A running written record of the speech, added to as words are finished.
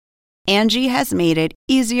Angie has made it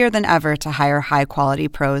easier than ever to hire high-quality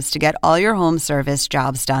pros to get all your home service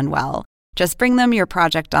jobs done well. Just bring them your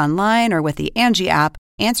project online or with the Angie app,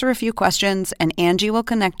 answer a few questions, and Angie will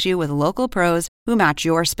connect you with local pros who match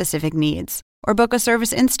your specific needs. Or book a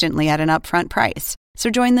service instantly at an upfront price. So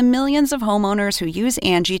join the millions of homeowners who use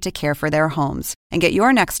Angie to care for their homes and get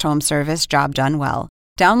your next home service job done well.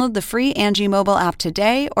 Download the free Angie mobile app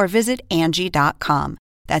today or visit Angie.com.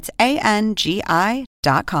 That's ANGI.com.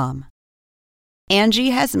 Angie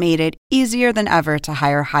has made it easier than ever to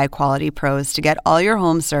hire high-quality pros to get all your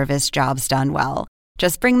home service jobs done well.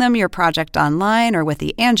 Just bring them your project online or with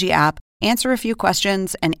the Angie app, answer a few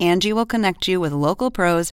questions, and Angie will connect you with local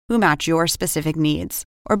pros who match your specific needs.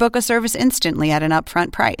 Or book a service instantly at an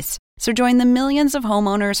upfront price. So join the millions of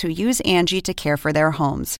homeowners who use Angie to care for their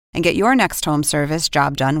homes and get your next home service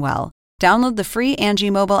job done well. Download the free Angie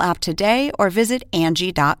mobile app today or visit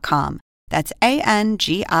Angie.com. That's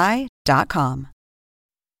ANGI.com.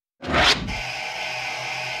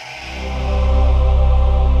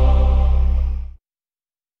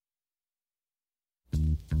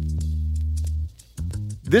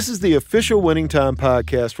 This is the official Winning Time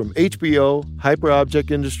podcast from HBO,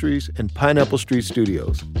 Hyperobject Industries, and Pineapple Street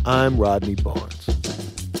Studios. I'm Rodney Barnes.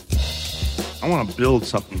 I want to build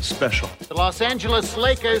something special. The Los Angeles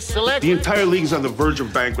Lakers select... The entire league's on the verge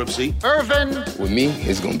of bankruptcy. Irvin. With me,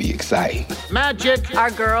 it's going to be exciting. Magic.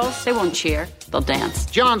 Our girls, they won't cheer. They'll dance.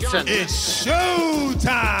 Johnson. It's showtime!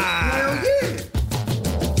 Hell yeah!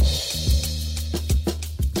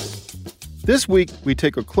 This week, we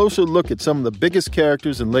take a closer look at some of the biggest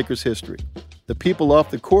characters in Lakers history, the people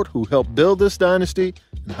off the court who helped build this dynasty,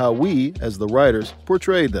 and how we, as the writers,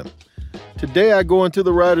 portrayed them. Today, I go into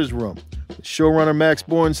the writers' room with showrunner Max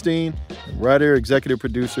Borenstein and writer-executive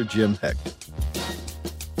producer Jim Hecht.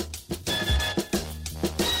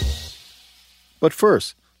 But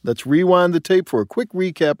first, let's rewind the tape for a quick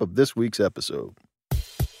recap of this week's episode.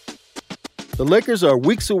 The Lakers are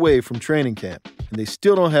weeks away from training camp, and they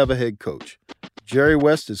still don't have a head coach. Jerry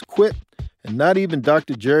West has quit, and not even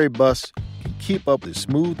Dr. Jerry Buss can keep up his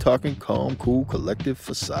smooth-talking, calm, cool, collective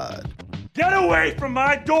facade. Get away from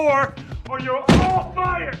my door, or you're all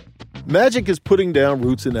fired! Magic is putting down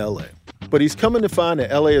roots in L.A., but he's coming to find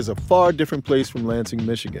that L.A. is a far different place from Lansing,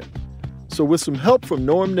 Michigan. So with some help from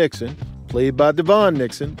Norm Nixon, played by Devon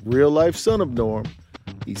Nixon, real-life son of Norm,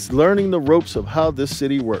 he's learning the ropes of how this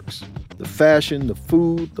city works. The fashion, the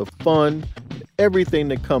food, the fun, and everything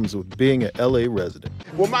that comes with being an L.A. resident.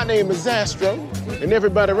 Well, my name is Zastro, and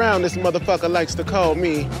everybody around this motherfucker likes to call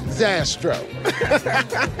me Zastro.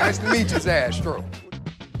 Nice to meet you, Zastro.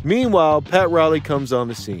 Meanwhile, Pat Riley comes on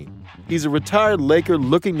the scene. He's a retired Laker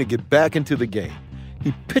looking to get back into the game.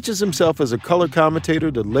 He pitches himself as a color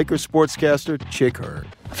commentator to Lakers sportscaster Chick Hearn.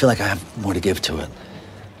 I feel like I have more to give to it.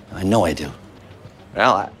 I know I do.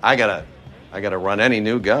 Well, I gotta run any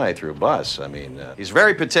new guy through Buss. I mean, he's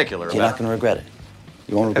very particular You're not going to regret it.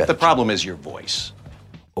 You won't regret it. The problem is your voice.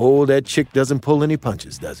 Oh, that chick doesn't pull any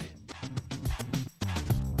punches, does he?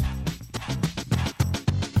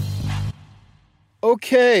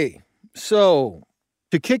 Okay, so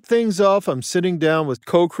to kick things off, I'm sitting down with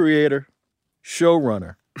co-creator,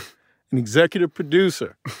 showrunner, and executive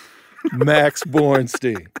producer, Max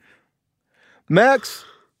Borenstein. Max,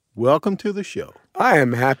 welcome to the show. I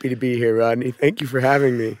am happy to be here, Rodney. Thank you for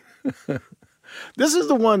having me. This is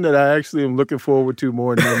the one that I actually am looking forward to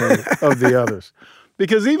more than any of the others.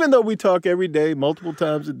 Because even though we talk every day, multiple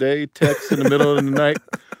times a day, text in the middle of the night,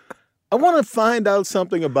 I want to find out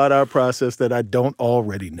something about our process that I don't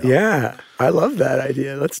already know. Yeah, I love that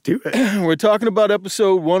idea. Let's do it. We're talking about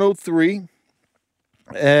episode 103.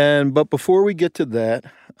 But before we get to that,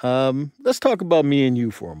 let's talk about me and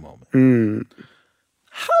you for a moment.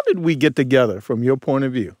 How did we get together from your point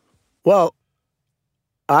of view? Well,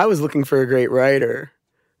 I was looking for a great writer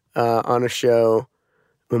on a show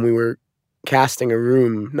when we were casting a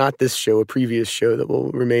room, not this show, a previous show that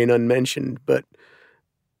will remain unmentioned, but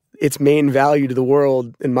its main value to the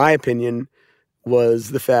world, in my opinion,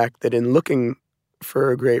 was the fact that in looking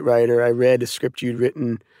for a great writer, I read a script you'd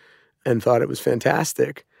written and thought it was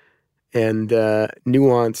fantastic and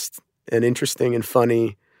nuanced and interesting and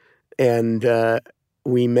funny. And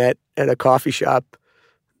we met at a coffee shop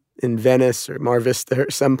in Venice or Mar Vista or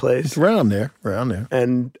someplace. It's around there.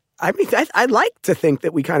 And I mean, I'd like to think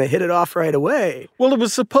that we kind of hit it off right away. Well, it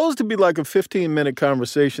was supposed to be like a 15-minute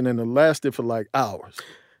conversation, and it lasted for like hours.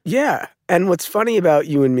 Yeah. And what's funny about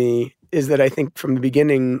you and me is that I think from the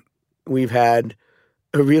beginning, we've had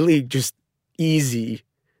a really just easy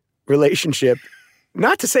relationship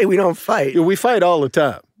not to say we don't fight. Yeah, we fight all the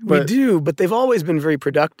time. We do, but they've always been very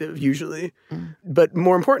productive, usually. But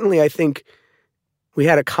more importantly, I think we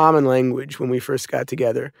had a common language when we first got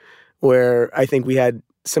together, where I think we had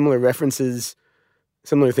similar references,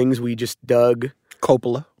 similar things we just dug.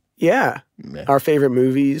 Coppola. Yeah. Our favorite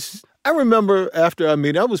movies. I remember after I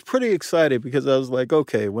was pretty excited because I was like,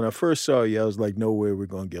 okay, when I first saw you, I was like, no way we're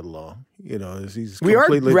going to get along. You know, he's we are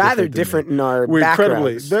completely rather different in our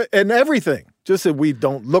backgrounds. And everything. Just that we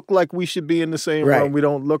don't look like we should be in the same room. We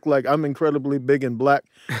don't look like I'm incredibly big and black.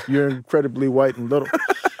 You're incredibly white and little.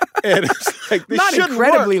 And it's like, this not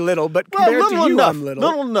incredibly work. little, but compared to you, enough, I'm little.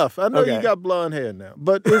 Little enough. I know you got blonde hair now,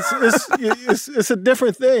 but it's a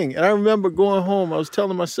different thing. And I remember going home. I was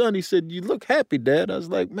telling my son. He said, "You look happy, Dad." I was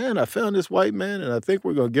like, "Man, I found this white man, and I think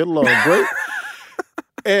we're gonna get along great."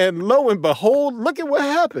 And lo and behold, look at what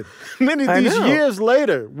happened. Many of these years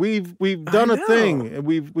later, we've done a thing, and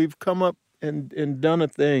we've come up and done a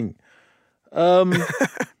thing.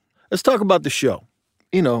 Let's talk about the show.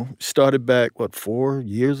 You know, started back, 4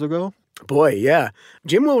 years ago? Boy, yeah.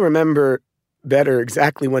 Jim will remember better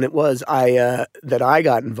exactly when it was that I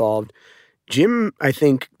got involved. Jim, I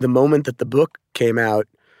think the moment that the book came out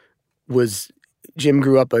was Jim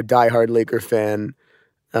grew up a diehard Laker fan.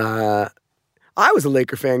 I was a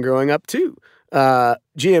Laker fan growing up, too.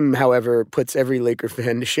 Jim, however, puts every Laker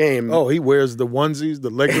fan to shame. Oh, he wears the onesies, the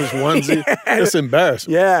Lakers onesie. It's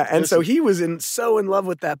embarrassing. Yeah, and so he was so in love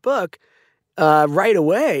with that book. Right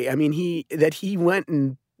away. I mean, he went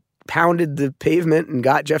and pounded the pavement and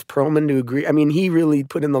got Jeff Pearlman to agree. I mean, he really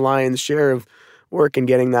put in the lion's share of work in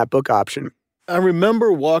getting that book option. I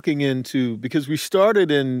remember walking into, because we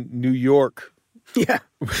started in New York. Yeah.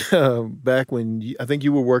 Back when I think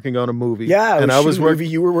you were working on a movie. Yeah, and I was working.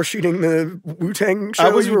 You were shooting the Wu-Tang shows. I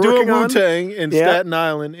was doing Wu-Tang in Staten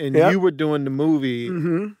Island, and Yep. you were doing the movie.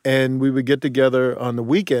 Mm-hmm. And we would get together on the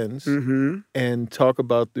weekends and talk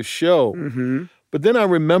about the show. Mm-hmm. But then I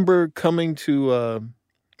remember coming to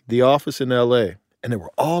the office in L.A., and there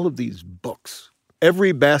were all of these books.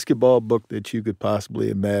 Every basketball book that you could possibly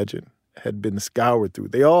imagine had been scoured through.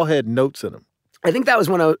 They all had notes in them. I think that was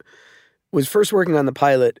when I was first working on the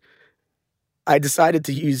pilot. I decided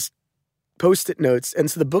to use Post-it notes, and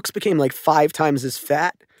so the books became like 5 times as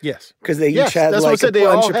fat. Yes. Because they each had that's like what I said. a They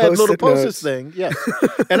bunch all of had little Post-it Post-it notes. thing. Yes.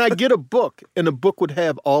 And I'd get a book, and the book would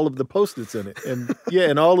have all of the Post-its in it. And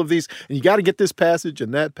and all of these, and you got to get this passage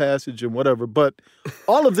and that passage and whatever. But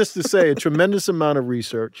all of this to say, a tremendous amount of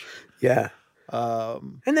research. Yeah.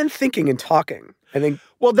 And then thinking and talking. I think.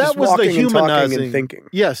 Well, that was the humanizing. And thinking.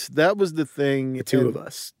 Yes, that was the thing. The two of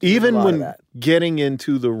us. Even when getting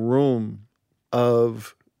into the room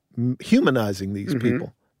of humanizing these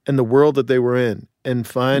people and the world that they were in, and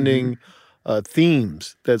finding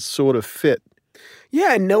themes that sort of fit.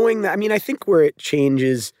 Yeah, and knowing that. I mean, I think where it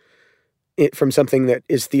changes it from something that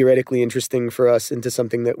is theoretically interesting for us into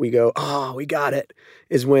something that we go, oh, we got it,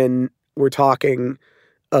 is when we're talking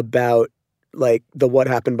about like the what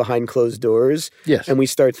happened behind closed doors. Yes. And we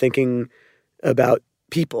start thinking about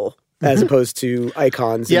people as opposed to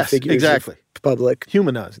icons and figures exactly. of public.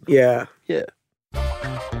 Humanizing them. Yeah. Yeah.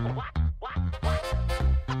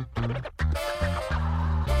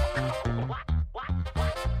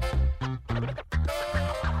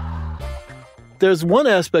 There's one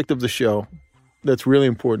aspect of the show that's really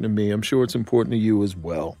important to me. I'm sure it's important to you as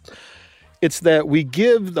well. It's that we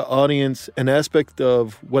give the audience an aspect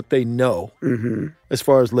of what they know as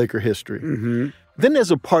far as Laker history. Then there's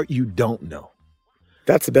a part you don't know.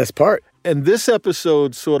 That's the best part. And this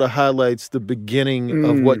episode sort of highlights the beginning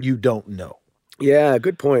of what you don't know. Yeah,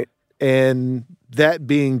 good point. And that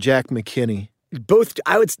being Jack McKinney.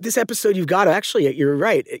 This episode, you've got to actually, you're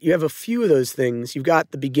right. You have a few of those things. You've got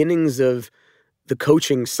the beginnings of the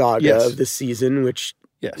coaching saga of this season, which,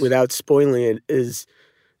 without spoiling it, is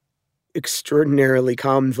extraordinarily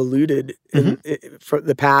convoluted. For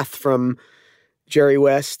the path from Jerry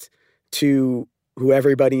West to who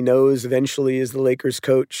everybody knows eventually is the Lakers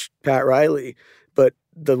coach, Pat Riley. But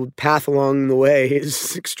the path along the way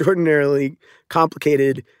is extraordinarily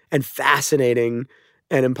complicated and fascinating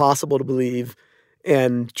and impossible to believe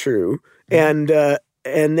and true. And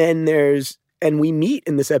then and we meet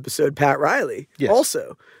in this episode Pat Riley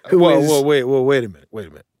also. Wait a minute.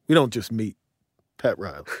 We don't just meet Pat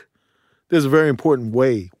Riley. There's a very important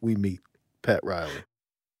way we meet Pat Riley.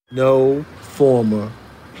 No former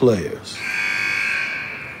players.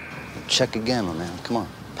 Check again, my man. Come on.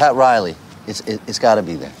 Pat Riley. It's got to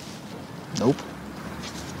be there. Nope.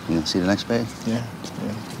 You gonna see the next page? Yeah.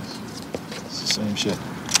 It's the same shit.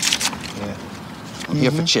 Yeah. I'm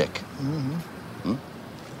here for Chick.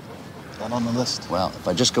 Not on the list. Well, if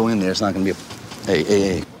I just go in there, it's not gonna be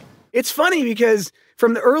Hey. It's funny because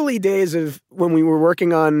from the early days of when we were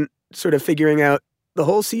working on sort of figuring out the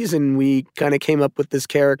whole season, we kind of came up with this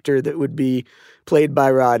character that would be played by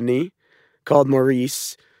Rodney called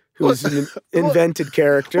Maurice, who is an invented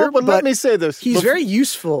character. But let me say this. He's very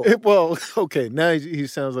useful. Okay, now he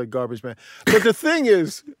sounds like garbage man. But the thing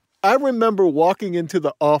is, I remember walking into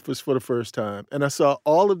the office for the first time, and I saw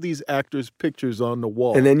all of these actors' pictures on the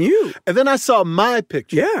wall. And then you. And then I saw my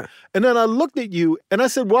picture. Yeah. And then I looked at you, and I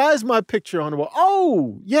said, why is my picture on the wall?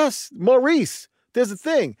 Oh, yes, Maurice. There's a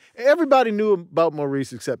thing. Everybody knew about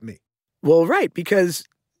Maurice except me. Well, right, because,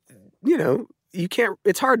 you can't,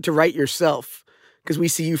 it's hard to write yourself. Because we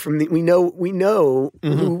see you we know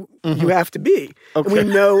who you have to be. Okay. We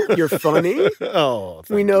know you're funny.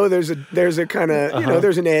 We know there's a kind of,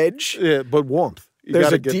 there's an edge. Yeah, but warmth. I'm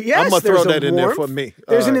going to throw that in there for me.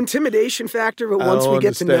 There's an intimidation factor, but once we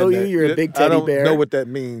get to know you, you're a big teddy bear. I don't know what that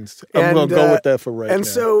means. I'm going to go with that for right now. And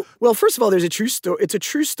so, well, first of all, there's a true story. It's a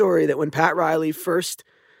true story that when Pat Riley first,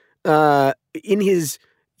 in his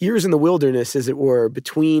years in the wilderness, as it were,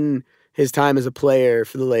 between his time as a player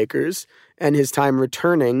for the Lakers and his time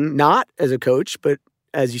returning, not as a coach, but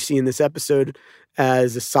as you see in this episode,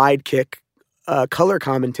 as a sidekick, color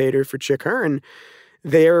commentator for Chick Hearn,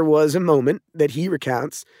 there was a moment that he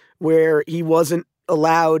recounts where he wasn't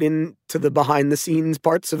allowed into the behind-the-scenes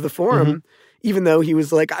parts of the forum, even though he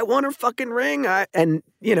was like, I want her fucking ring.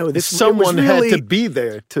 Someone had to be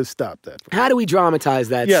there to stop that. How do we dramatize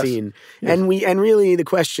that scene? Yes. And really the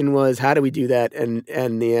question was, how do we do that? And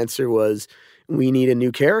the answer was, we need a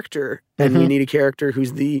new character, and we need a character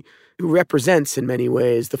who represents in many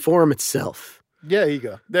ways the forum itself. Yeah, you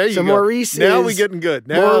go. There you go. So Maurice now we're getting good.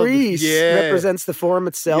 Maurice represents the forum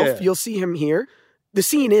itself. Yeah. You'll see him here. The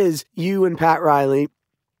scene is you and Pat Riley.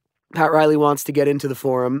 Pat Riley wants to get into the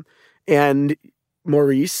forum, and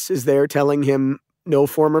Maurice is there telling him no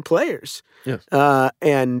former players. Yes.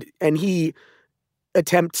 And he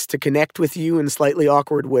attempts to connect with you in slightly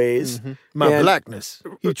awkward ways. My blackness.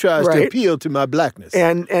 He tries to appeal to my blackness.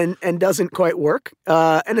 And doesn't quite work.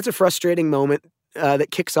 And it's a frustrating moment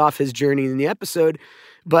that kicks off his journey in the episode.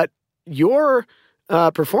 But your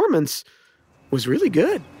performance was really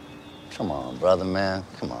good. Come on, brother, man.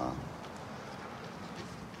 Come on.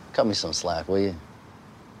 Cut me some slack, will you?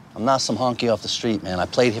 I'm not some honky off the street, man. I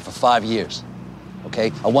played here for 5 years,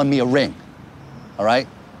 okay? I won me a ring, all right?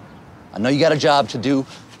 I know you got a job to do,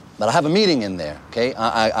 but I have a meeting in there, okay?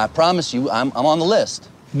 I promise you, I'm on the list.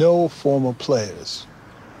 No former players,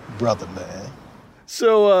 brother, man.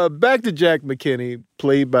 So back to Jack McKinney,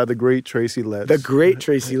 played by the great Tracy Letts. The great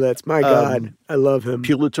Tracy Letts. My God, I love him.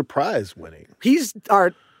 Pulitzer Prize winning. He's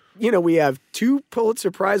our... we have 2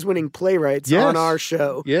 Pulitzer Prize-winning playwrights on our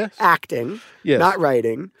show. Yes. Acting, not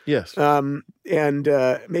writing. Yes. And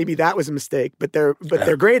maybe that was a mistake, but they're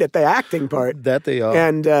great at the acting part. That they are.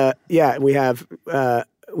 And we have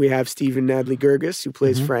Stephen Nadley Gurgis, who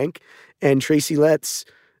plays Frank, and Tracy Letts,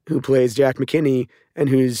 who plays Jack McKinney, and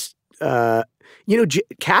who's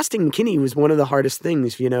casting McKinney was one of the hardest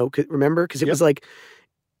things. Remember, because it was like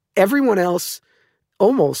everyone else.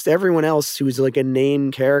 Almost everyone else who's like a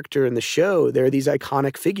named character in the show, there are these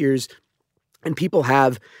iconic figures, and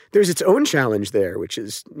there's its own challenge there, which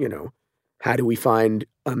is, how do we find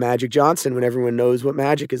a Magic Johnson when everyone knows what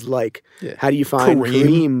magic is like? Yeah. How do you find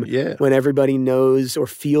Kareem when everybody knows or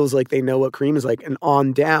feels like they know what Kareem is like, and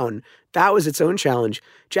on down? That was its own challenge.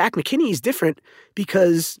 Jack McKinney is different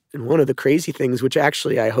because, and one of the crazy things, which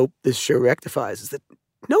actually I hope this show rectifies, is that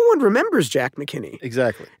no one remembers Jack McKinney.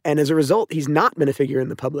 Exactly. And as a result, he's not been a figure in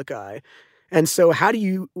the public eye. And so how do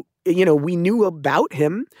you, we knew about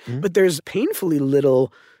him, but there's painfully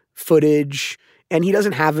little footage, and he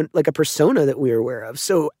doesn't have a persona that we're aware of.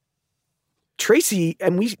 So Tracy,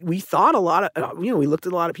 and we thought a lot of, we looked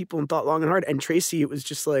at a lot of people and thought long and hard, and Tracy, it was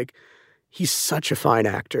just like, he's such a fine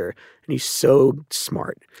actor, and he's so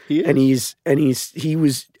smart. He is. And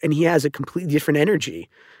he has a completely different energy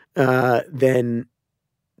than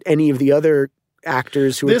any of the other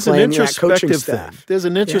actors who are playing that coaching staff. There's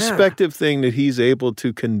an introspective thing that he's able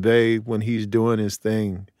to convey when he's doing his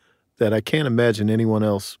thing that I can't imagine anyone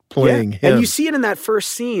else playing him. And you see it in that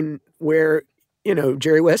first scene where,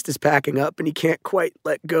 Jerry West is packing up and he can't quite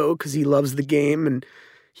let go because he loves the game and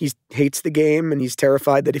he hates the game and he's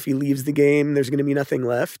terrified that if he leaves the game, there's going to be nothing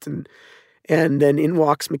left. And then in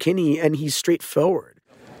walks McKinney, and he's straightforward.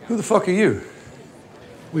 Who the fuck are you?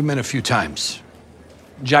 We met a few times.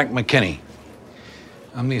 Jack McKinney.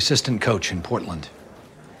 I'm the assistant coach in Portland.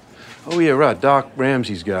 Oh, yeah, right. Doc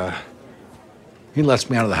Ramsey's guy. He lets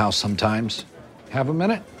me out of the house sometimes. Have a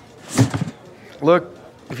minute? Look,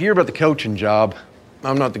 if you're about the coaching job,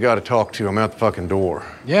 I'm not the guy to talk to. I'm out the fucking door.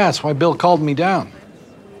 Yeah, that's why Bill called me down.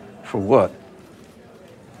 For what?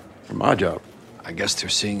 For my job. I guess they're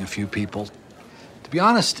seeing a few people. To be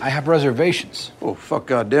honest, I have reservations. Oh, fuck,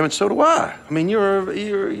 goddammit, so do I. I mean,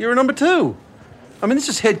 you're number 2. I mean, this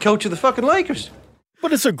is head coach of the fucking Lakers.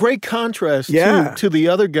 But it's a great contrast to the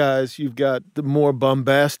other guys. You've got the more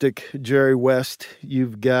bombastic Jerry West.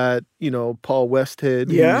 You've got, Paul Westhead,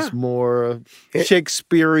 who's more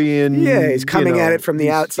Shakespearean. Yeah, he's coming at it from the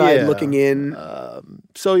outside, looking in. I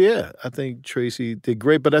think Tracy did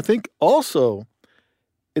great. But I think also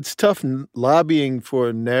it's tough lobbying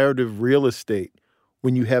for narrative real estate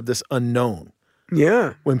when you have this unknown.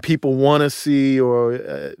 Yeah. When people want to see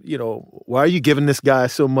why are you giving this guy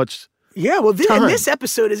so much Yeah, well, time? And this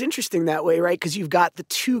episode is interesting that way, right? Because you've got the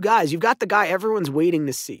two guys. You've got the guy everyone's waiting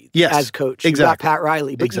to see as coach. You've got Pat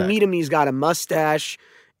Riley. But you meet him, he's got a mustache,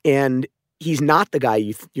 and he's not the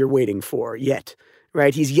guy you're waiting for yet,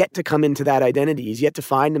 right? He's yet to come into that identity. He's yet to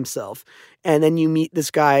find himself. And then you meet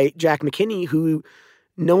this guy, Jack McKinney, who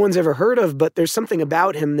no one's ever heard of, but there's something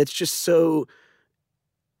about him that's just so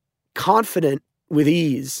confident with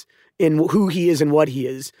ease in who he is and what he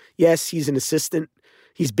is. Yes, he's an assistant.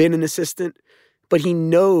 He's been an assistant, but he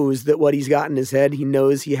knows that what he's got in his head, he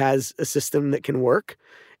knows he has a system that can work.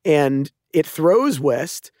 And it throws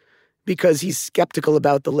West because he's skeptical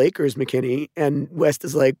about the Lakers, McKinney. And West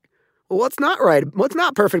is like, well, what's not right? What's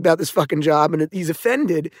not perfect about this fucking job? And he's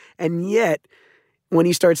offended. And yet, when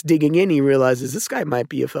he starts digging in, he realizes this guy might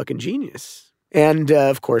be a fucking genius. And,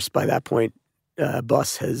 of course, by that point,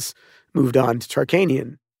 Bus has moved on to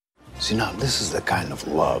Tarkanian. See, now, this is the kind of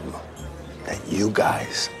love that you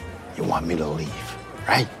want me to leave,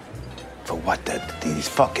 right? For what, these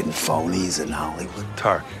fucking phonies in Hollywood?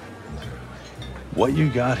 Tark, what you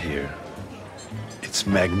got here, it's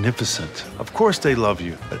magnificent. Of course they love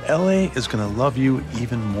you, but LA is gonna love you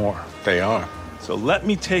even more. They are. So let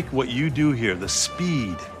me take what you do here, the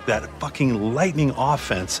speed, that fucking lightning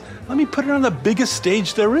offense, let me put it on the biggest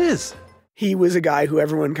stage there is. He was a guy who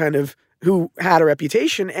everyone who had a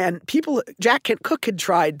reputation, and Jack Cook had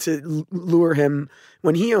tried to lure him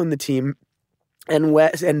when he owned the team,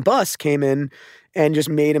 and Bus came in and just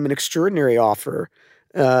made him an extraordinary offer,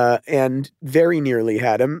 and very nearly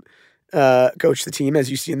had him coach the team,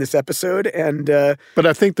 as you see in this episode. And but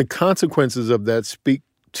I think the consequences of that speak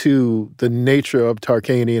to the nature of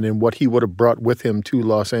Tarkanian and what he would have brought with him to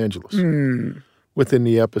Los Angeles. Within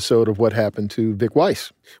the episode of what happened to Vic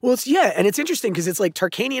Weiss. Well, and it's interesting because it's like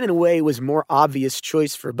Tarkanian in a way was more obvious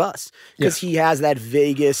choice for Bus because he has that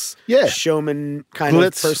Vegas showman kind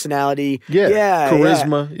of personality.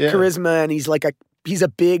 Charisma, and he's a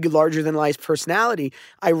big, larger than life personality.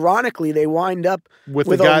 Ironically, they wind up with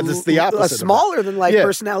a guy that's the opposite, a smaller than life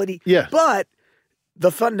personality. Yeah, but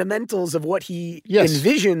the fundamentals of what he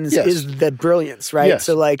envisions is the brilliance, right? Yes.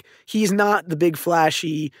 So he's not the big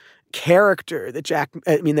flashy character that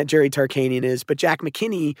Jerry Tarkanian is, but Jack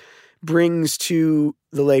McKinney brings to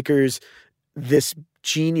the Lakers this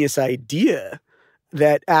genius idea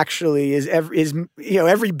that actually is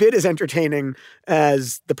every bit as entertaining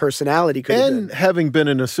as the personality could have been. And having been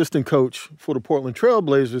an assistant coach for the Portland Trail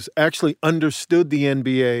Blazers, actually understood the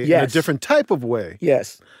NBA in a different type of way.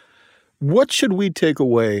 Yes. What should we take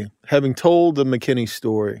away, having told the McKinney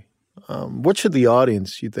story? What should the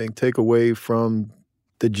audience, you think, take away from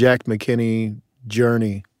the Jack McKinney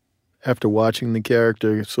journey after watching the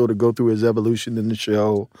character sort of go through his evolution in the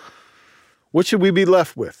show? What should we be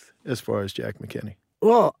left with as far as Jack McKinney?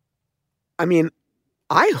 Well, I mean,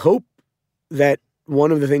 I hope that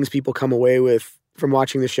one of the things people come away with from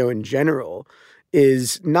watching the show in general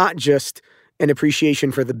is not just an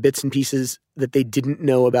appreciation for the bits and pieces that they didn't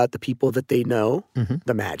know about the people that they know,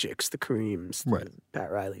 the Magics, the Kareems, the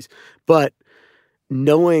Pat Rileys, but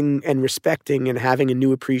knowing and respecting and having a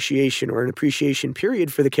new appreciation or an appreciation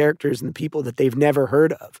period for the characters and the people that they've never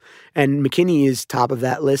heard of. And McKinney is top of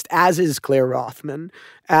that list, as is Claire Rothman,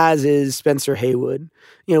 as is Spencer Haywood.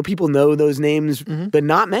 People know those names, but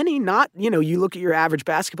not many. You look at your average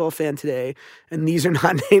basketball fan today, and these are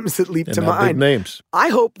not names that leap to mind. Big names. I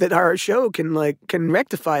hope that our show can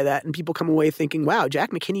rectify that and people come away thinking, wow,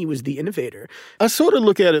 Jack McKinney was the innovator. I sort of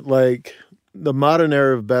look at it like the modern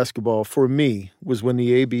era of basketball, for me, was when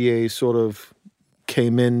the ABA sort of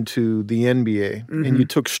came into the NBA, and you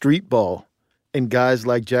took street ball, and guys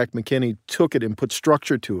like Jack McKinney took it and put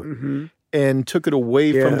structure to it, and took it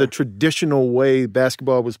away from the traditional way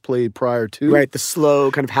basketball was played prior to. Right, the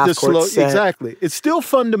slow kind of half-court set. Exactly. It's still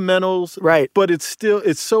fundamentals, but it's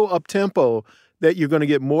so up-tempo that you're going to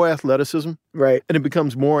get more athleticism, right, and it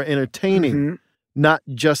becomes more entertaining not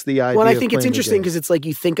just the idea. Well, I of think it's playing the interesting game. because it's like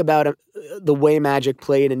you think about the way Magic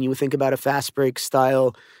played and you think about a fast break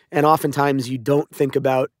style, and oftentimes you don't think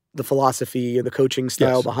about the philosophy and the coaching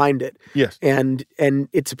style behind it. Yes. And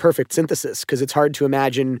it's a perfect synthesis because it's hard to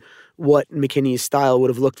imagine what McKinney's style would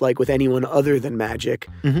have looked like with anyone other than Magic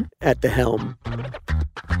at the helm.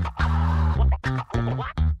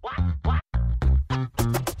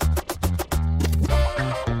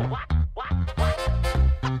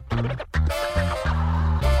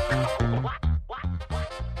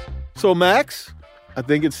 So, Max, I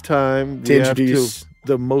think it's time to introduce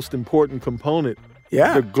the most important component.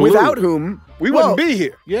 Yeah, the glue. without whom we wouldn't be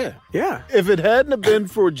here. Yeah. Yeah. If it hadn't have been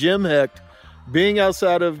for Jim Hecht being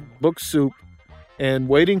outside of Book Soup and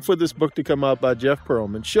waiting for this book to come out by Jeff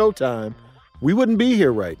Pearlman, Showtime, we wouldn't be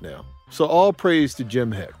here right now. So all praise to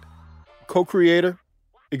Jim Hecht. Co-creator,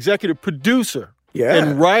 executive producer,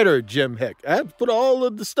 and writer Jim Hecht. I have to put all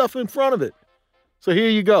of the stuff in front of it. So here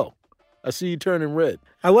you go. I see you turning red.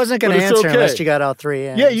 I wasn't going to answer unless you got all three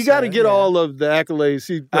in. Yeah, you got to get all of the accolades.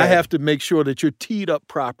 See, I have to make sure that you're teed up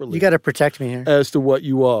properly. You got to protect me here. As to what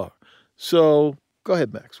you are. So go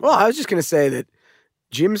ahead, Max. Well, I was just going to say that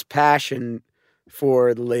Jim's passion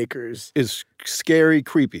for the Lakers is scary,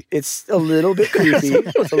 creepy. It's a little bit creepy.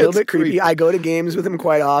 It's a little bit creepy. I go to games with him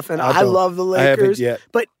quite often. I love the Lakers. I haven't yet.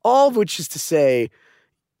 But all of which is to say,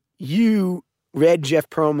 you read Jeff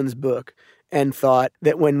Pearlman's book and thought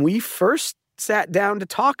that when we first sat down to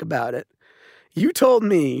talk about it, you told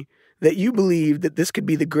me that you believed that this could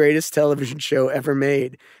be the greatest television show ever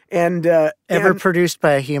made. And ever produced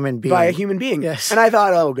by a human being. By a human being. Yes. And I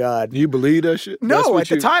thought, oh, God. You believe that shit? No, at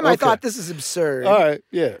the time I thought this is absurd. All right,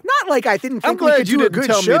 yeah. Not like I didn't think we could do a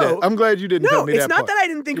good show. I'm glad you didn't tell me that. No, it's not that I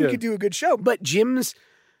didn't think we could do a good show, but Jim's,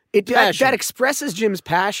 that expresses Jim's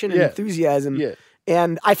passion and enthusiasm. Yeah.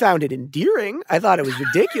 And I found it endearing. I thought it was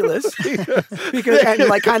ridiculous because and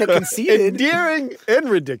like kind of conceited. Endearing and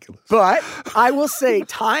ridiculous. But I will say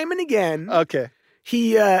time and again,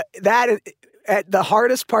 he that at the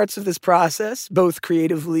hardest parts of this process, both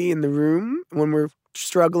creatively in the room when we're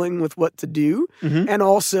struggling with what to do, and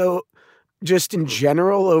also just in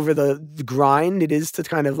general over the grind it is to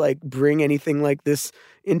kind of like bring anything like this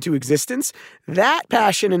into existence. That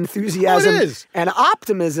passion, enthusiasm, and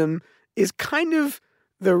optimism is kind of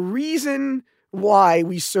the reason why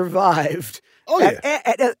we survived.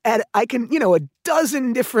 At I can, a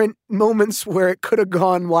dozen different moments where it could have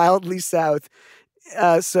gone wildly south.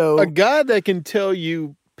 So a guy that can tell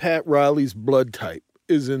you Pat Riley's blood type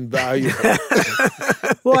is invaluable.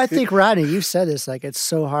 Well, I think, Rodney, you said this, like it's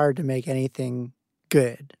so hard to make anything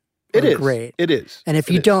good. It is great. It is. And if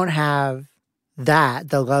you don't have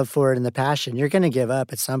the love for it and the passion, you're going to give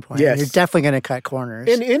up at some point. Yes. You're definitely going to cut corners.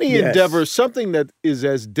 In any endeavor, something that is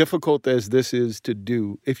as difficult as this is to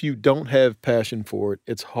do, if you don't have passion for it,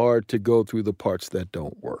 it's hard to go through the parts that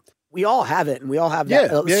don't work. We all have it, and we all have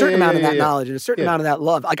that, a certain amount of that knowledge and a certain amount of that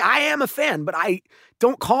love. Like, I am a fan, but I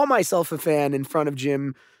don't call myself a fan in front of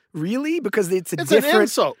Jim, really, because it's different... an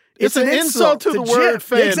insult. It's an insult to the word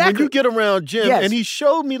fan. Exactly. When you get around Jim, and he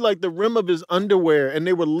showed me like the rim of his underwear, and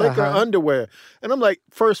they were Laker underwear. And I'm like,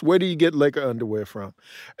 first, where do you get Laker underwear from?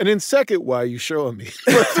 And then second, why are you showing me?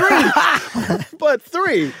 But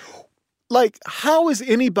three, like, how is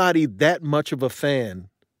anybody that much of a fan?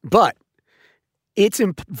 But it's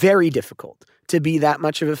very difficult to be that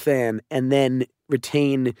much of a fan and then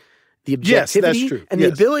retain the objectivity and the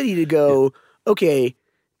ability to go, okay,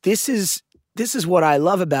 this is what I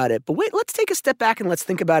love about it. But wait, let's take a step back and let's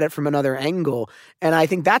think about it from another angle. And I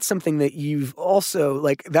think that's something that you've also,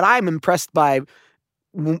 like, that I'm impressed by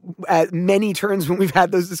at many turns when we've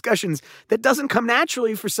had those discussions, that doesn't come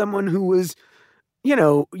naturally for someone who was,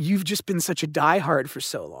 you've just been such a diehard for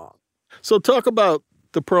so long. So talk about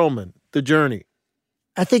the Pearlman, the journey.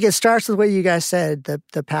 I think it starts with what you guys said,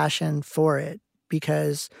 the passion for it,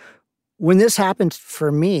 because when this happened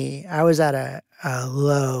for me, I was at a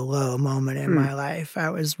low moment in my life. I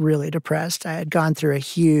was really depressed. I had gone through a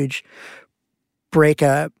huge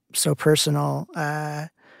breakup, so personal,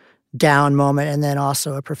 down moment, and then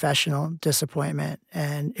also a professional disappointment.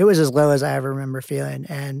 And it was as low as I ever remember feeling.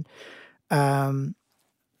 And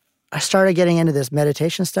I started getting into this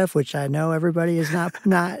meditation stuff, which I know everybody is not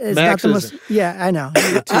the most. Yeah, I know.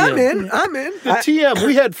 I'm in. The TM,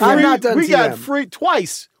 we had free. I'm not done we TM. Got free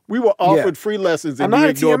twice. We were offered free lessons, and I'm you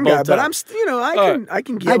not a ignored TM both guy, times. but I'm still, I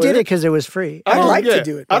can get I did it because it was free. I'd like to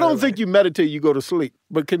do it. I don't think you meditate, you go to sleep,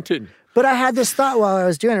 but continue. But I had this thought while I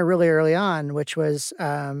was doing it really early on, which was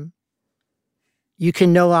you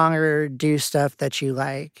can no longer do stuff that you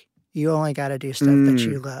like. You only got to do stuff that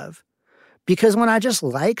you love. Because when I just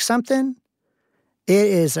like something It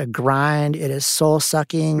is a grind. It is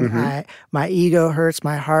soul-sucking. My ego hurts.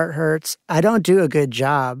 My heart hurts. I don't do a good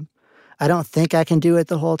job. I don't think I can do it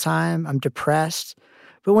the whole time. I'm depressed.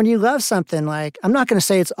 But when you love something, like, I'm not going to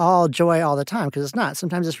say it's all joy all the time, because it's not.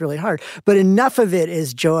 Sometimes it's really hard. But enough of it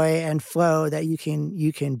is joy and flow that you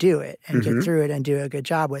can do it and get through it and do a good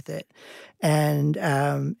job with it. And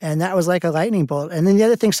that was like a lightning bolt. And then the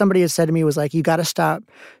other thing somebody had said to me was like, you got to stop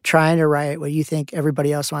trying to write what you think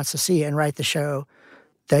everybody else wants to see and write the show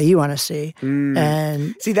that you want to see.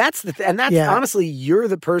 And see, that's honestly, you're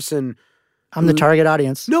the person. I'm the target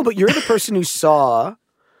audience. No, but you're the person who saw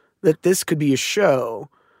that this could be a show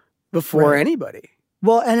before anybody.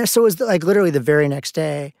 Well, and so it was like literally the very next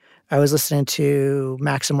day, I was listening to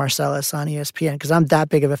Max and Marcellus on ESPN, because I'm that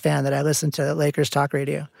big of a fan that I listen to Lakers talk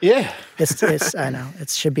radio. Yeah. It's I know,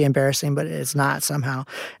 it should be embarrassing, but it's not somehow.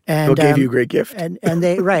 And gave you a great gift. And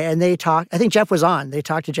they talked, I think Jeff was on. They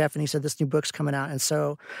talked to Jeff and he said, this new book's coming out. And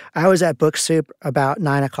so I was at Book Soup about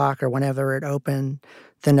 9:00 or whenever it opened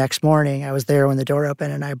the next morning. I was there when the door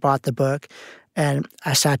opened and I bought the book. And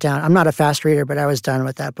I sat down. I'm not a fast reader, but I was done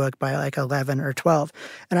with that book by like 11 or 12.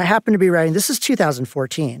 And I happened to be writing, this is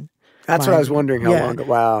 2014. That's what I was wondering, how long ago.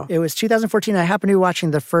 Wow. It was 2014. I happened to be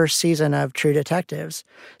watching the first season of True Detectives.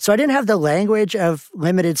 So I didn't have the language of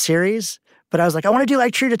limited series, but I was like, I want to do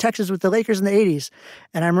like True Detectives with the Lakers in the 80s.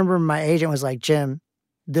 And I remember my agent was like, Jim,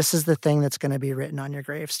 this is the thing that's going to be written on your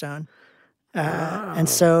gravestone. And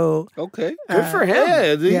so, okay, good for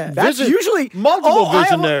him. That's usually multiple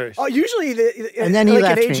visionaries. Usually, and then he like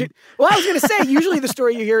left an agent. Well, I was going to say, usually the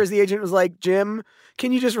story you hear is the agent was like, Jim,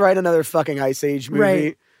 can you just write another fucking Ice Age movie?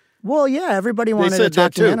 Right. Well, yeah, everybody wanted to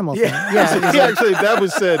talk to animals. Yeah, actually, that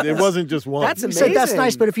was said. It wasn't just one. That's amazing. He said, that's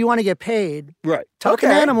nice, but if you want to get paid, right? Talking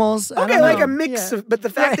animals. Okay, like a mix of. But the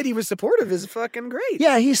fact that he was supportive is fucking great.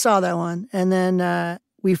 Yeah, he saw that one, and then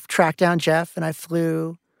we tracked down Jeff, and I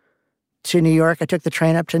flew to New York. I took the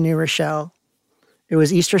train up to New Rochelle. It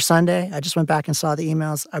was Easter Sunday. I just went back and saw the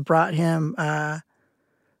emails. I brought him.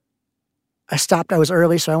 I stopped. I was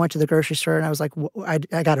early, so I went to the grocery store, and I was like, I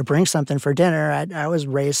got to bring something for dinner. I was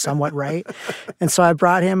raised somewhat right, and so I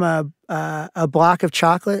brought him a block of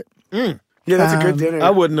chocolate. Yeah, that's a good dinner. I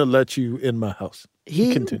wouldn't have let you in my house.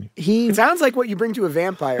 Continue. It sounds like what you bring to a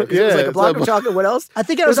vampire. It was like a block of chocolate. What else? I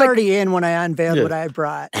think I was already in when I unveiled what I had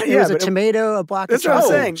brought. It was a tomato, a block of chocolate. That's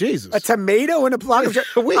what I'm saying. Jesus. A tomato and a block of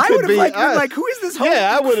chocolate. I would have been like, who is this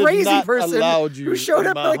crazy person who showed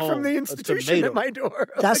up like from the institution at my door?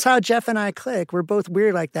 That's how Jeff and I click. We're both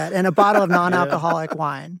weird like that. And a bottle of non-alcoholic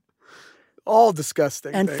wine. All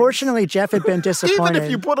disgusting. And fortunately, Jeff had been disappointed. Even if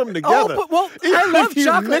you put them together. I love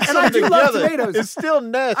chocolate and I do love tomatoes. It's still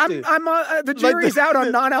nasty. I'm the jury's out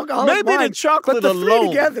on non-alcoholic wine. Maybe the chocolate but the alone. Three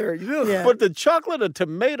together. Yeah. But the chocolate, a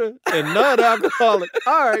tomato, and non-alcoholic.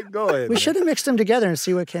 All right, go ahead. We should have mixed them together and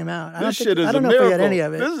see what came out. This shit is a miracle. If we had any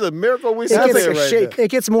of it. This is a miracle we saw there right now. It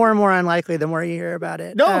gets more and more unlikely the more you hear about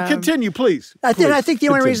it. No, continue, please. I think the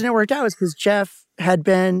only reason it worked out was because Jeff had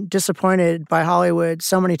been disappointed by Hollywood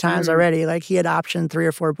so many times already. Like, he had optioned 3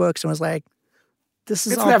 or 4 books and was like, this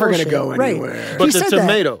is it's all never going to go anywhere. Right. But the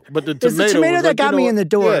tomato. It's the tomato that got me in the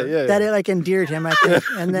door. That it like endeared him, I think.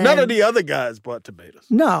 And then, none of the other guys bought tomatoes.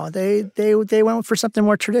 No, they went for something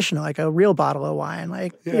more traditional, like a real bottle of wine.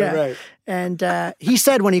 Like, right. And he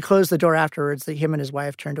said when he closed the door afterwards that him and his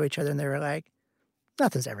wife turned to each other and they were like,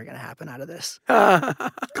 nothing's ever going to happen out of this.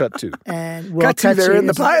 Cut 2. And cut 2, they're in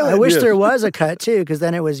the pilot. I wish there was a cut 2, because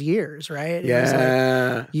then it was years, right? Yeah. It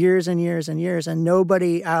was like years and years and years. And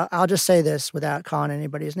nobody, I'll just say this without calling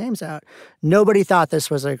anybody's names out, nobody thought this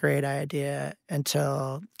was a great idea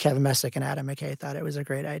until Kevin Messick and Adam McKay thought it was a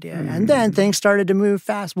great idea. And then things started to move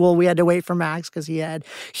fast. Well, we had to wait for Max because he had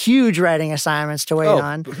huge writing assignments to wait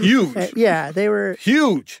on. Huge. They were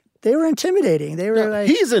huge. They were intimidating. They were like...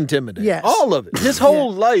 He's intimidating. Yes. All of it. His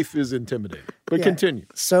whole life is intimidating. But continue.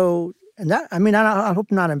 So, and that, I mean, I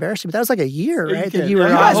hope I'm not embarrassing, but that was like a year, right? That you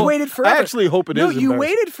guys waited forever. I actually hope it is embarrassing. No, you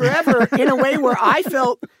waited forever in a way where I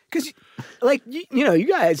felt... Because, like, you know, you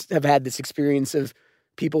guys have had this experience of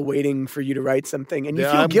people waiting for you to write something, and you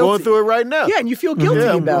feel guilty. I'm going through it right now. Yeah, and you feel guilty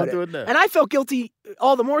about it. Now. And I felt guilty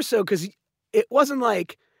all the more so because it wasn't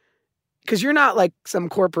like... Because you're not like some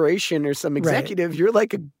corporation or some executive. Right. You're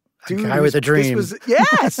like a guy with a dream.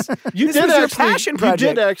 Yes. You this was your passion project. You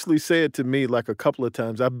did actually say it to me like a couple of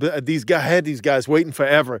times. These guys waiting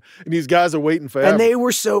forever, and these guys are waiting forever. And they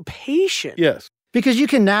were so patient. Yes. Because you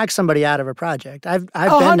can nag somebody out of a project. I've been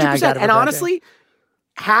 100%. nagged out of a project. And honestly,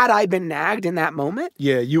 had I been nagged in that moment,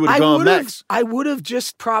 you would have gone Max. I would have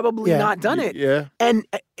just probably not done it. Yeah. And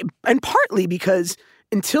partly because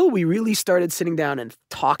until we really started sitting down and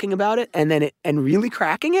talking about it and really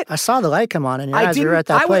cracking it. I saw the light come on in your eyes. We were at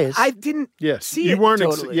that place. I didn't see you it weren't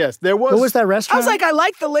totally. Yes, there was. What was that I restaurant? was like, I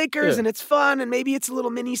like the Lakers and it's fun and maybe it's a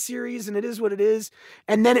little mini series and it is what it is.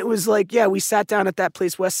 And then it was like, we sat down at that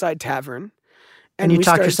place, West Side Tavern. And you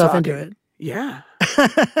talked yourself into it. Yeah.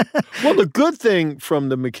 Well, the good thing from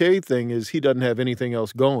the McKay thing is he doesn't have anything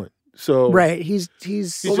else going. So right, he's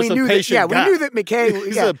just we a knew patient that. guy. We knew that McKay.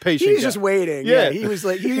 He's a patient. He was guy. just waiting. Yeah, he was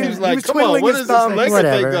like, he was come twiddling on, when his is this thumbs. Laker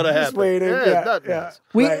thing gonna happen? Just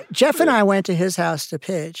waiting. Jeff and I went to his house to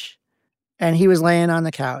pitch, and he was laying on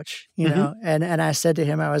the couch, you know, and I said to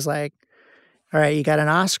him, I was like, "All right, you got an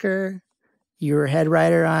Oscar, you were head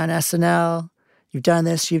writer on SNL, you've done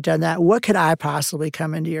this, you've done that. What could I possibly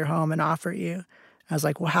come into your home and offer you?" I was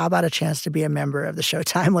like, well, how about a chance to be a member of the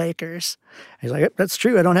Showtime Lakers? He's like, that's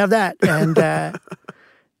true. I don't have that. And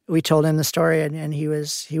we told him the story, and he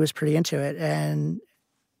was pretty into it. And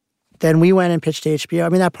then we went and pitched to HBO. I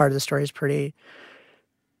mean, that part of the story is pretty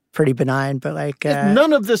benign, but like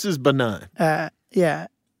none of this is benign. Yeah,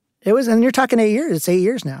 it was. And you're talking 8 years. It's 8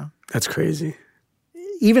 years now. That's crazy.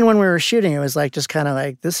 Even when we were shooting, it was like just kind of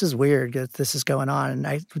like, this is weird that this is going on. And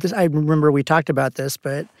I remember we talked about this,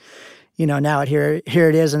 but. You know, now here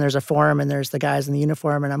it is, and there's a forum, and there's the guys in the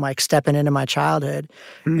uniform, and I'm like stepping into my childhood.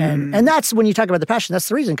 And that's when you talk about the passion. That's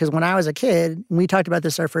the reason, because when I was a kid, we talked about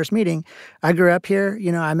this at our first meeting. I grew up here.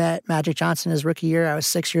 You know, I met Magic Johnson his rookie year. I was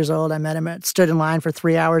 6 years old. I met him stood in line for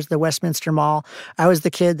 3 hours at the Westminster Mall. I was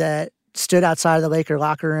the kid that stood outside of the Laker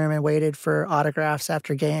locker room and waited for autographs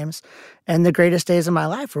after games. And the greatest days of my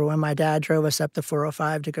life were when my dad drove us up the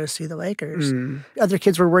 405 to go see the Lakers. Other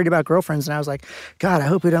kids were worried about girlfriends, and I was like, God, I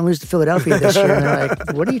hope we don't lose to Philadelphia this year. And they're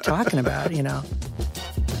like, what are you talking about, you know?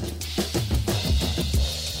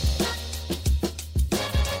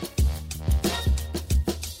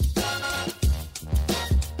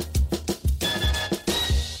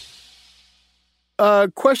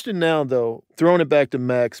 Question now, though, throwing it back to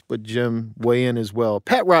Max, but Jim, weigh in as well.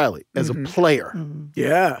 Pat Riley, as a player.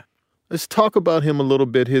 Yeah. Let's talk about him a little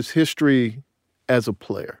bit, his history as a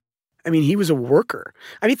player. I mean, he was a worker.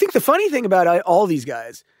 I mean, think the funny thing about all these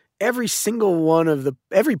guys, every single one of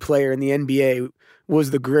every player in the NBA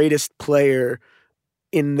was the greatest player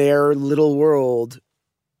in their little world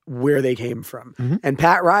where they came from. And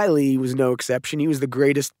Pat Riley was no exception. He was the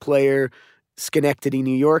greatest player Schenectady,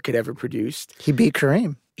 New York had ever produced. He beat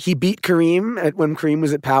Kareem. He beat Kareem when Kareem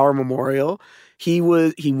was at Power Memorial. He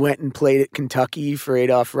went and played at Kentucky for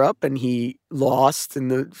Adolph Rupp, and he lost in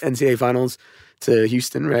the NCAA finals to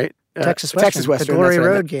Houston, right? Texas Western. The Glory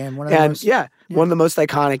Road game. One of the most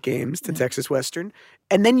iconic games to Texas Western.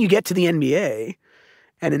 And then you get to the NBA,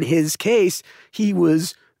 and in his case, he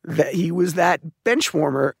was that bench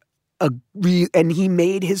warmer, and he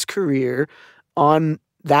made his career on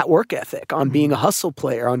that work ethic, on being a hustle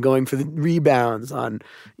player, on going for the rebounds, on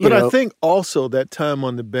I think also that time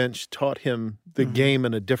on the bench taught him the game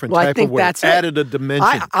in a different type of way. Added a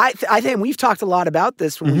dimension. I think we've talked a lot about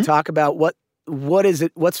this when we talk about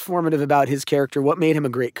what's formative about his character, what made him a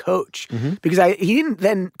great coach. Because he didn't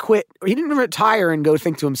then quit, or he didn't retire and go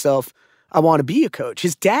think to himself, I want to be a coach.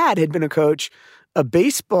 His dad had been a coach, a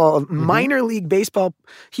minor league baseball.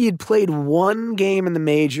 He had played one game in the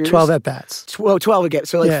majors. 12 at-bats. 12 again.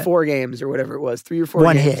 So 4 games or whatever it was, 3 or 4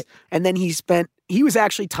 one games. Hit. And then he was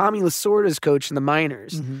actually Tommy Lasorda's coach in the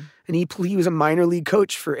minors. And he was a minor league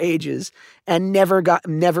coach for ages and never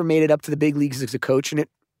made it up to the big leagues as a coach, and it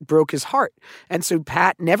broke his heart. And so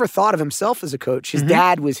Pat never thought of himself as a coach. His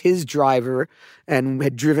dad was his driver and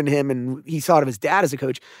had driven him, and he thought of his dad as a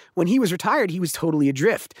coach. When he was retired, he was totally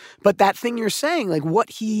adrift. But that thing you're saying, like what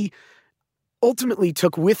he ultimately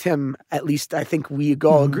took with him, at least I think we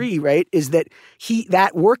all agree, right, is that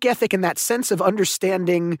that work ethic and that sense of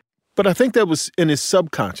understanding. But I think that was in his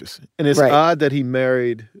subconscious. And it's odd that he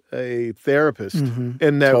married a therapist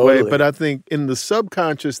in that way. But I think in the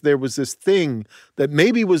subconscious, there was this thing that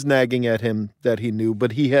maybe was nagging at him that he knew,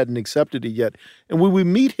 but he hadn't accepted it yet. And when we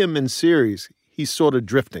meet him in series, he's sort of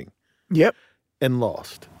drifting. Yep. And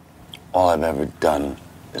lost. All I've ever done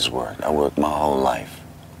is work. I worked my whole life.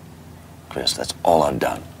 Chris, that's all I've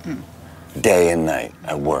done. Day and night,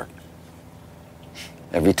 I work.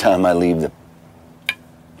 Every time I'd leave the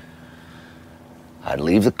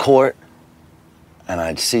court, and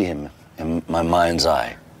I'd see him in my mind's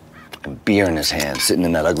eye, a beer in his hand, sitting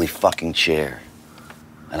in that ugly fucking chair.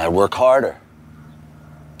 And I'd work harder.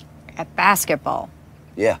 At basketball.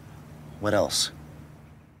 Yeah. What else?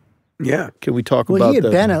 Yeah. Can we talk about he had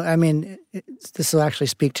that? been, I mean, this will actually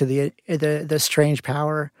speak to the strange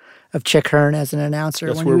power of Chick Hearn as an announcer.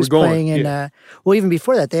 That's when where he was we're going. playing in, Yeah. well, even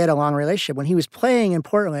before that, they had a long relationship. When he was playing in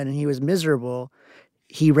Portland and he was miserable,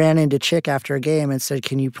 he ran into Chick after a game and said,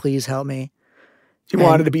 "Can you please help me?" He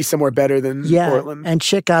wanted to be somewhere better than Portland. And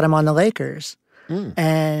Chick got him on the Lakers.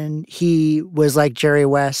 And he was like Jerry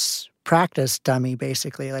West's practice dummy,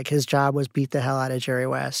 basically. Like his job was beat the hell out of Jerry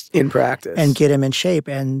West. In practice. And get him in shape.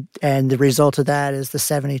 And the result of that is the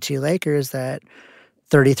 72 Lakers, that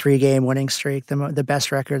 33-game winning streak, the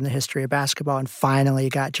best record in the history of basketball, and finally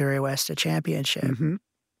got Jerry West a championship. Mm-hmm.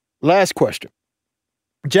 Last question.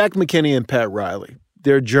 Jack McKinney and Pat Riley,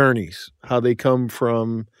 their journeys, how they come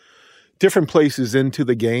from different places into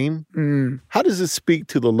the game. How does it speak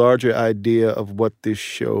to the larger idea of what this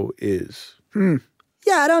show is?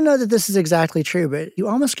 Yeah, I don't know that this is exactly true, but you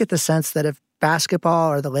almost get the sense that if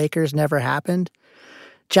basketball or the Lakers never happened,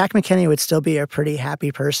 Jack McKinney would still be a pretty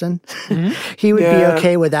happy person. He would be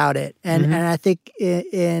okay without it. And I think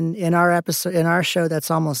in our episode, in our show,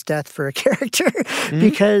 that's almost death for a character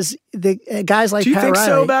because the guys like Do you Pat think Riley,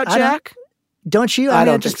 so about Jack? Don't you? I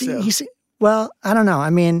don't think so. Well, I don't know.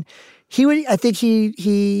 I mean, he would. I think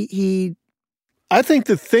he. I think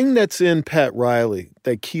the thing that's in Pat Riley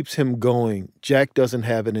that keeps him going, Jack doesn't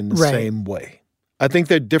have it in the same way. I think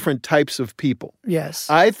they're different types of people. Yes.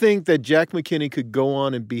 I think that Jack McKinney could go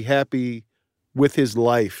on and be happy with his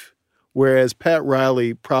life, whereas Pat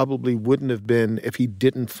Riley probably wouldn't have been if he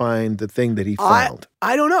didn't find the thing that he found.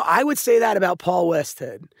 I don't know. I would say that about Paul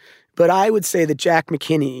Westhead, but I would say that Jack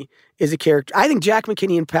McKinney is a character. I think Jack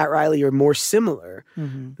McKinney and Pat Riley are more similar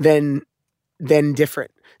than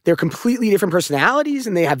different. They're completely different personalities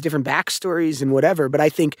and they have different backstories and whatever, but I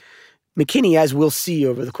think McKinney, as we'll see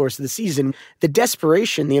over the course of the season, the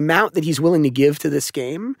desperation, the amount that he's willing to give to this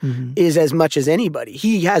game is as much as anybody.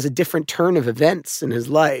 He has a different turn of events in his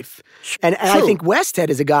life. And I think Westhead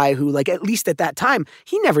is a guy who, like, at least at that time,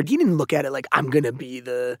 he didn't look at it like, I'm going to be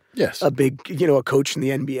a big, a coach in the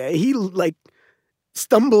NBA. He, like,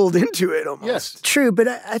 stumbled into it almost. Yes. True, but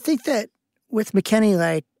I think that with McKinney,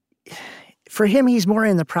 like, for him, he's more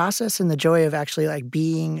in the process and the joy of actually like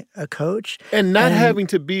being a coach. And not having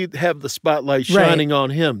to have the spotlight shining on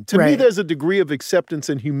him. To me, there's a degree of acceptance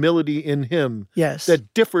and humility in him that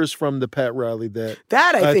differs from the Pat Riley that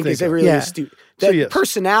I think is a really astute. That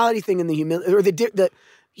personality thing and the humility, or the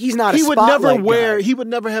he's not he a would spotlight never wear guy. He would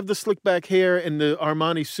never have the slick back hair and the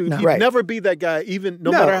Armani suit. No. He'd never be that guy, even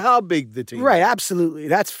no matter how big the team. Right, absolutely.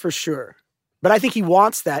 That's for sure. But I think he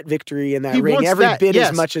wants that victory and that ring every bit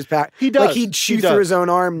as much as Pat. He does. Like he'd shoot through his own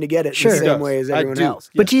arm to get it the same way as everyone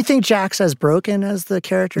else. But do you think Jack's as broken as the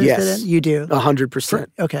characters did? You do? 100%.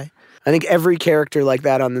 Okay. I think every character like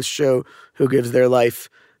that on this show who gives their life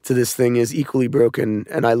to this thing is equally broken,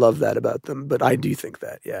 and I love that about them. But I do think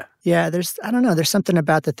that, Yeah, I don't know. There's something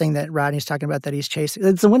about the thing that Rodney's talking about that he's chasing.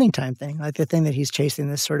 It's the winning time thing. Like the thing that he's chasing,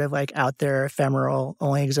 this sort of like out there, ephemeral,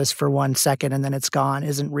 only exists for 1 second and then it's gone,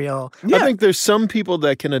 isn't real. I think there's some people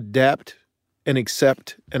that can adapt and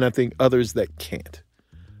accept, and I think others that can't.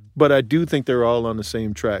 But I do think they're all on the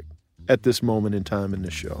same track at this moment in time in the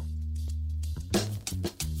show.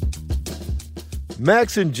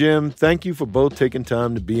 Max and Jim, thank you for both taking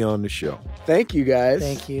time to be on the show. Thank you, guys.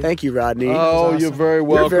 Thank you. Thank you, Rodney. Oh, awesome. You're very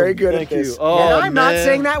welcome. You're very good Thank at this. you. Oh, I'm not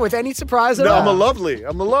saying that with any surprise at all. I'm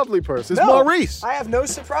a lovely person. It's Maurice. I have no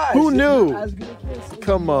surprise. Who knew?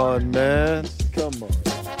 Come on, man. Come on.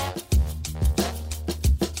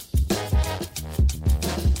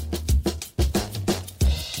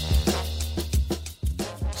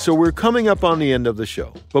 So we're coming up on the end of the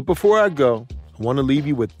show. But before I go, I want to leave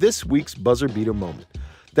you with this week's buzzer beater moment.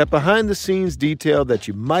 That behind-the-scenes detail that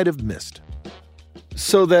you might have missed.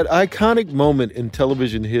 So that iconic moment in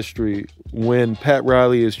television history when Pat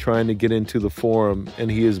Riley is trying to get into the forum and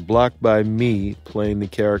he is blocked by me playing the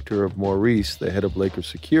character of Maurice, the head of Lakers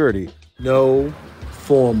security. No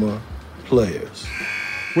former players.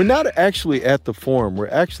 We're not actually at the forum. We're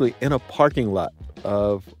actually in a parking lot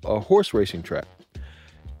of a horse racing track.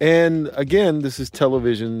 And again, this is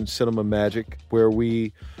television cinema magic where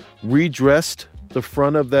we redressed the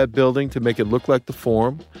front of that building to make it look like the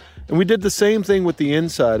forum. And we did the same thing with the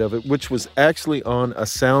inside of it, which was actually on a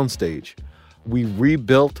soundstage. We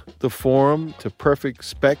rebuilt the forum to perfect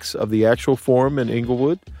specs of the actual forum in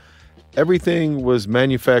Inglewood. Everything was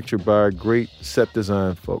manufactured by our great set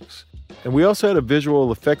design folks. And we also had a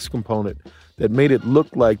visual effects component that made it look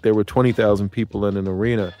like there were 20,000 people in an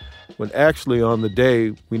arena, when actually on the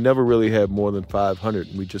day, we never really had more than 500,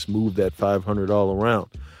 and we just moved that 500 all around.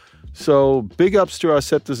 So big ups to our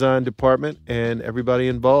set design department and everybody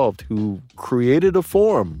involved who created a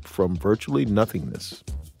forum from virtually nothingness.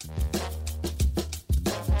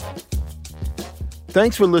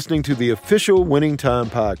 Thanks for listening to the official Winning Time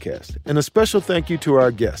podcast, and a special thank you to our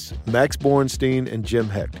guests, Max Borenstein and Jim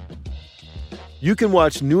Hecht. You can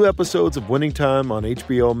watch new episodes of Winning Time on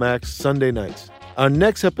HBO Max Sunday nights. Our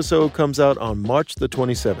next episode comes out on March the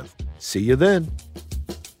 27th. See you then.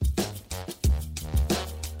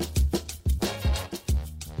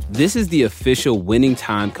 This is the official Winning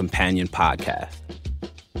Time Companion podcast,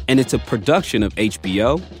 and it's a production of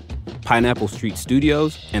HBO, Pineapple Street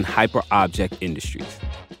Studios, and Hyper Object Industries.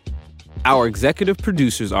 Our executive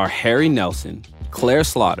producers are Harry Nelson, Claire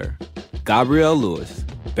Slaughter, Gabrielle Lewis,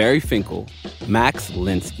 Barry Finkel, Max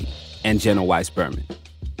Linsky, and Jenna Weiss-Berman.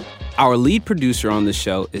 Our lead producer on the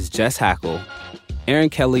show is Jess Hackle. Aaron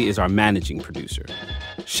Kelly is our managing producer.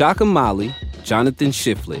 Shaka Mali, Jonathan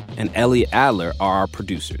Shiflett, and Elliot Adler are our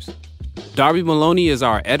producers. Darby Maloney is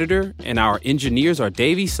our editor, and our engineers are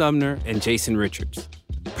Davey Sumner and Jason Richards.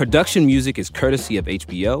 Production music is courtesy of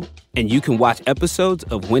HBO, and you can watch episodes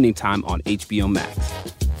of Winning Time on HBO Max.